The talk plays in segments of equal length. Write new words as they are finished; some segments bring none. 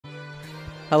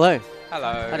Hello.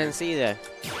 Hello. I didn't see you there.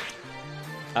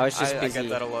 I was just busy I get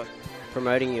that a lot.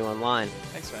 promoting you online.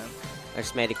 Thanks, man. I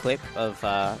just made a clip of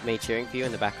me cheering for you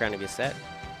in the background of your set.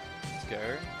 Let's go.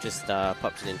 Just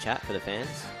popped it in chat for the fans.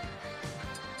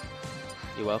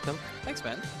 You're welcome. Thanks,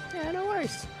 man. Yeah, no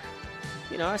worries.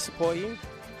 You know, I support you.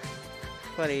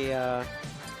 Bloody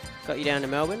got you down to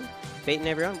Melbourne, beating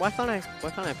everyone. Why can't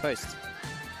I post?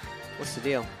 What's the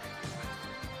deal?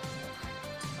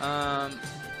 I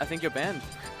think you're banned.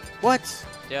 What?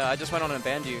 Yeah, I just went on and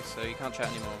banned you, so you can't chat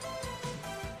anymore.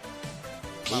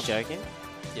 Are you joking?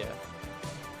 Yeah.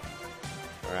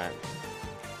 Alright.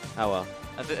 Oh well.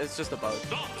 It's just a bug.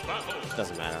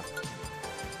 Doesn't matter.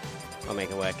 I'll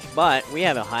make it work. But we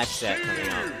have a hype set coming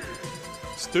up.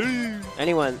 Steve!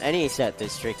 Any set that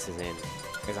Sriks is in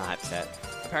is a hype set.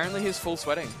 Apparently he's full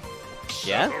sweating.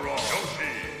 Yeah?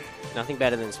 Nothing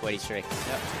better than sweaty Sriks.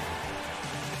 Yep.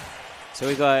 So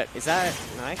we got, is that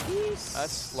Nikes?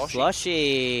 That's Sloshi.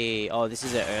 Sloshi! Oh, this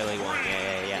is an early one.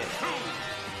 Yeah.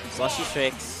 Sloshi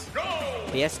Sriks.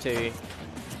 PS2.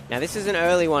 Now this is an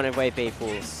early one of Way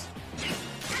People's.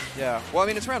 Yeah. Well, I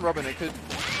mean, it's round robin. It could,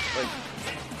 like,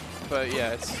 but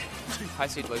yeah, it's high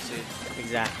seed, low seed.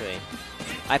 Exactly.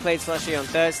 I played Sloshi on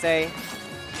Thursday.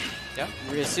 Yeah.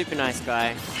 Really super nice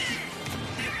guy.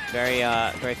 Very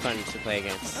fun to play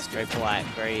against. That's very polite.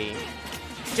 Very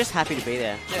just happy to be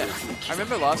there. Yeah. I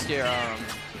remember last year,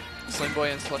 Slim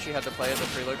Boy and Sloshi had to play at the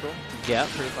free local. Yeah.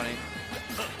 Pretty funny.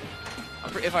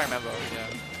 If I remember,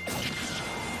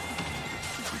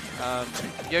 yeah.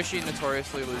 Yoshi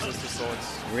notoriously loses to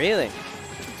swords. Really?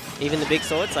 Even the big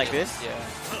swords like this? Yeah.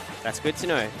 That's good to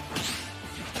know.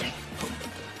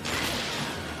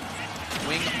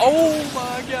 Wing. Oh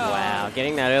my god! Wow,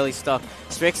 getting that early stock.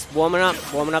 Sriks warming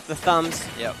up the thumbs.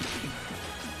 Yep.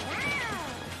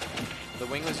 The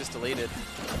wing was just deleted.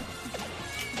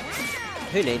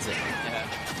 Who needs it? Yeah.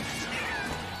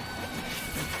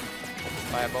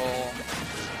 Fireball.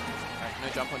 Alright, no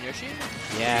jump on Yoshi.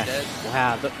 Yeah. Dead.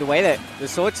 Wow, the way that the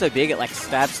sword's so big, it like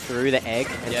stabs through the egg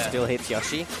and Yeah. still hits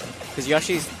Yoshi. Because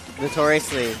Yoshi's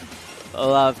notoriously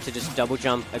love to just double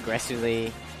jump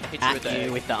aggressively Hit at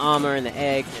you with the armor and the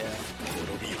egg. Yeah.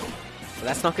 But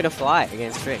that's not going to fly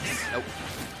against Sriks. Nope.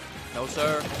 No,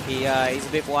 sir. He's a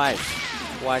bit wise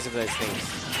of those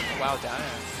things. Wow, damn.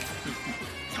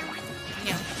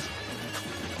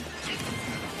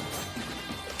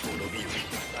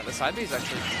 The side B is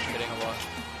actually hitting a lot.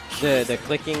 The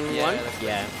clicking Yeah, one? the clicking.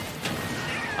 Yeah.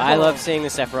 I love seeing the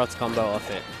Sephiroth's combo off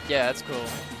it. Yeah, that's cool.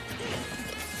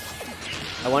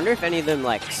 I wonder if any of them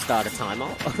like start a timer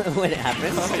when it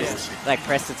happens. Yeah. Like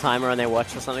press the timer on their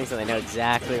watch or something so they know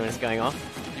exactly when it's going off.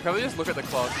 You probably just look at the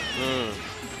clock. Mm.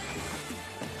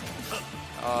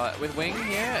 With wing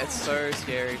here, it's so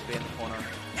scary to be in the corner.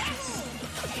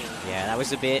 Yeah, that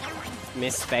was a bit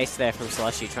missed space there from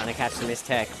Sloshi trying to catch the missed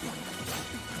tech.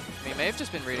 He may have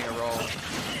just been reading a roll.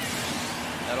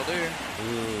 That'll do.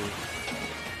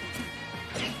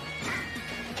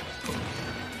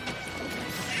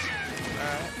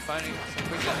 Alright, finding some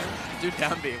quick damage. Dude,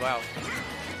 down B, wow.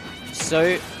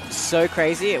 So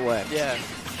crazy it worked. Yeah.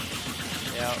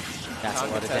 Yeah. That's a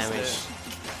Can't lot of contest damage.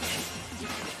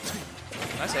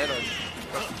 it. Nice air dodge.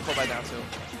 Caught by down tilt.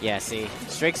 Yeah, see.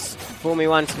 Sriks fool me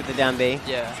once with the down B.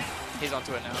 Yeah. He's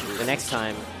onto it now. The next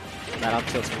time, that up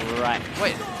tilt's right.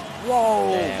 Wait.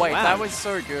 Whoa! Yeah, Wait, wow. that was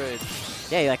so good.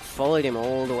 Yeah, he like followed him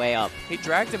all the way up. He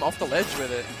dragged him off the ledge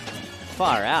with it.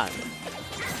 Far out.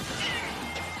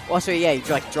 Also, yeah,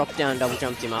 he like dropped down, double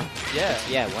jumped him up. Yeah.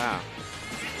 Yeah, wow.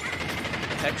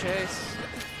 Tech chase.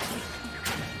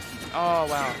 Oh,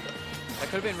 wow. That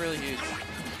could have been really huge.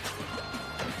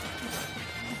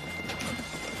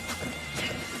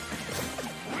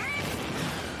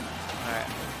 Alright.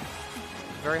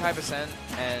 Very high percent,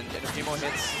 and in a few more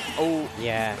hits. Oh,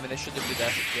 Yeah. I mean, they should have did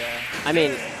that. Yeah. I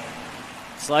mean,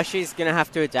 Sloshi's gonna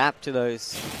have to adapt to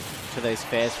those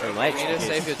fares from ledge. You need to because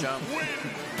save your jump.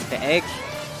 The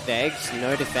egg's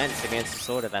no defense against a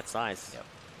sword of that size. Yep.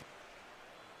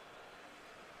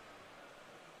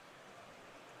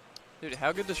 Dude,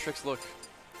 how good does Sriks look?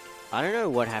 I don't know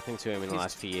what happened to him in the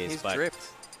last few years, He's but dripped.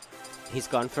 he's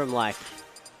gone from like,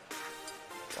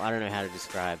 I don't know how to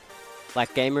describe,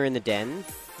 like gamer in the den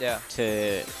Yeah.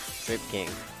 to drip king.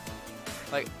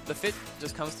 Like, the fit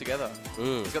just comes together.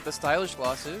 Mm. He's got the stylish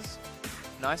glasses,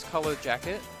 nice colored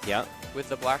jacket Yep. with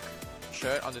the black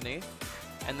shirt underneath,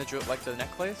 and the like the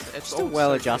necklace. It's Just a all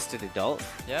well-adjusted adult, So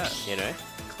good. Yeah. you know?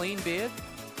 Clean beard.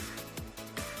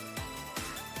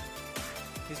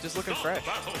 He's just looking fresh.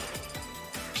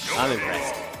 I'm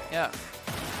impressed. Yeah.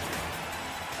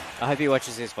 I hope he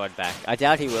watches this VOD back. I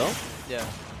doubt he will, Yeah.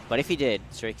 but if he did,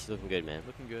 Sriks, looking good, man.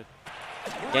 Looking good.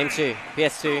 Game 2,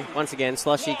 PS2, once again,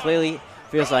 Sloshi clearly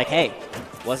feels like, hey,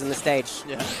 wasn't the stage.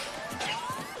 Yeah.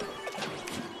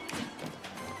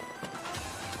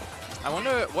 I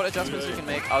wonder what adjustments you can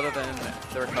make other than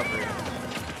the recovery.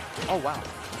 Oh, wow.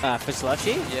 For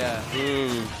Sloshi? Yeah.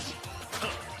 Mm.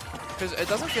 Because it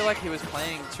doesn't feel like he was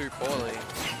playing too poorly.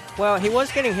 Well, he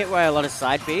was getting hit by a lot of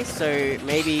side Bs, so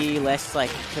maybe less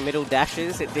like committal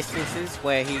dashes at distances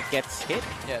where he gets hit.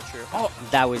 Yeah, true. Oh,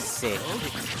 that was sick.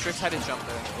 Sriks had his jump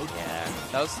there. Yeah.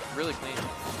 That was really clean.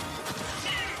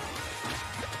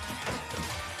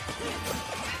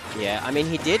 Yeah, I mean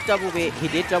he did double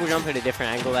jump at a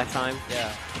different angle that time.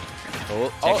 Yeah.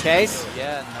 Oh, check chase.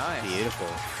 Yeah, nice. Beautiful.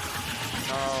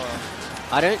 Oh.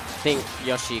 I don't think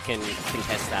Yoshi can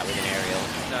contest that with an aerial.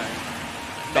 No.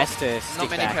 Best to stick Not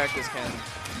many back. characters can.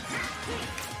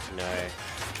 No.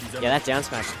 Yeah, that down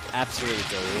smash absolutely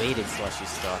deleted Sloshy's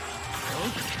stuff.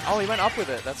 Oh, he went up with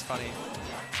it. That's funny.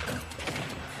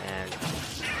 And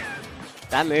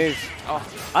that move. Oh.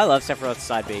 I love Sephiroth's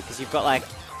side B because you've got like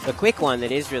the quick one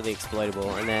that is really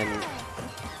exploitable, and then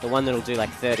the one that'll do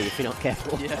like 30 if you're not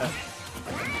careful. Yeah.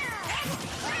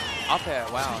 Up air,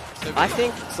 wow. So I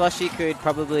think Sloshi could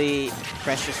probably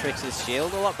pressure Sriks'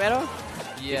 shield a lot better.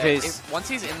 Yeah, because once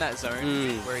he's in that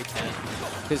zone where he can.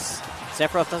 Because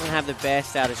Sephiroth doesn't have the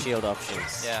best out of shield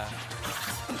options. Yeah.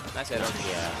 Nice head up.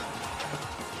 Yeah.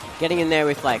 Getting in there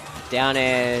with like down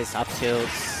airs, up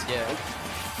tilts. Yeah.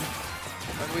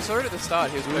 When we saw it at the start,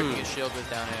 he was poking his shield with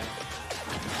down air.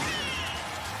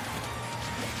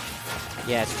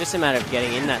 Yeah, it's just a matter of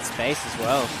getting in that space as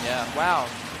well. Yeah, wow.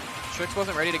 Sriks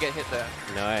wasn't ready to get hit there.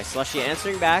 No, Sloshi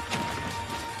answering back.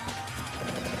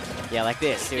 Yeah, like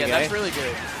this. Here we go. Yeah, that's really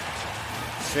good.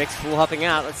 Sriks full hopping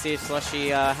out. Let's see if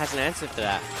Sloshi has an answer for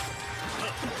that.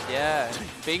 Yeah,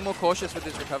 being more cautious with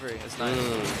his recovery is nice.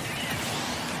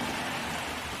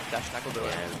 Dash knuckle do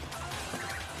it.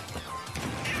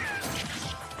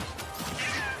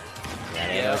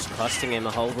 Yeah, that was costing him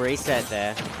a whole reset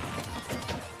there.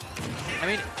 I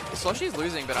mean, Sloshy's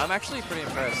losing, but I'm actually pretty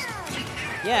impressed.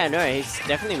 Yeah, no, he's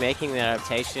definitely making the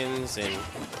adaptations, and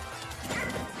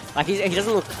like he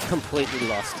doesn't look completely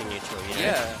lost in neutral, you know?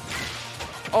 Yeah.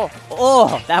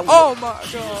 Oh, that was... Oh my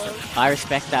god. I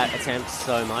respect that attempt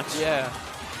so much. Yeah.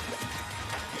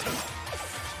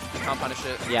 Can't punish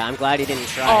it. Yeah, I'm glad he didn't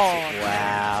try. Oh,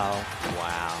 wow.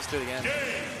 Wow. Let's do it again.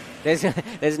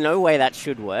 There's no way that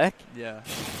should work. Yeah.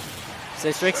 So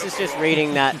Sriks is just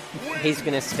reading that he's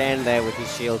going to stand there with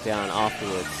his shield down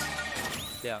afterwards.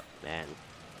 Yeah. Man.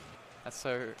 That's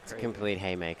so It's a crazy. complete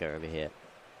haymaker over here.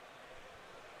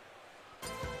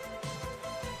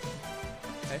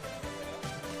 Okay.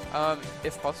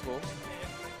 If possible.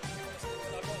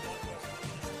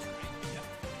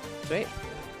 Sweet.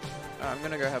 I'm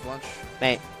gonna go have lunch.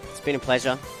 Mate, it's been a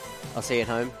pleasure. I'll see you at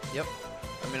home. Yep.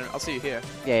 I mean, I'll see you here.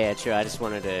 Yeah, true. I just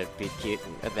wanted to be cute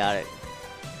about it.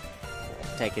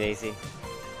 Take it easy.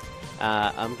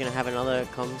 I'm going to have another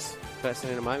comms person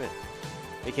in a moment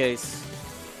because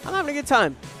I'm having a good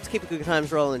time. Let's keep the good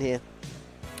times rolling here.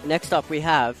 Next up we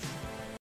have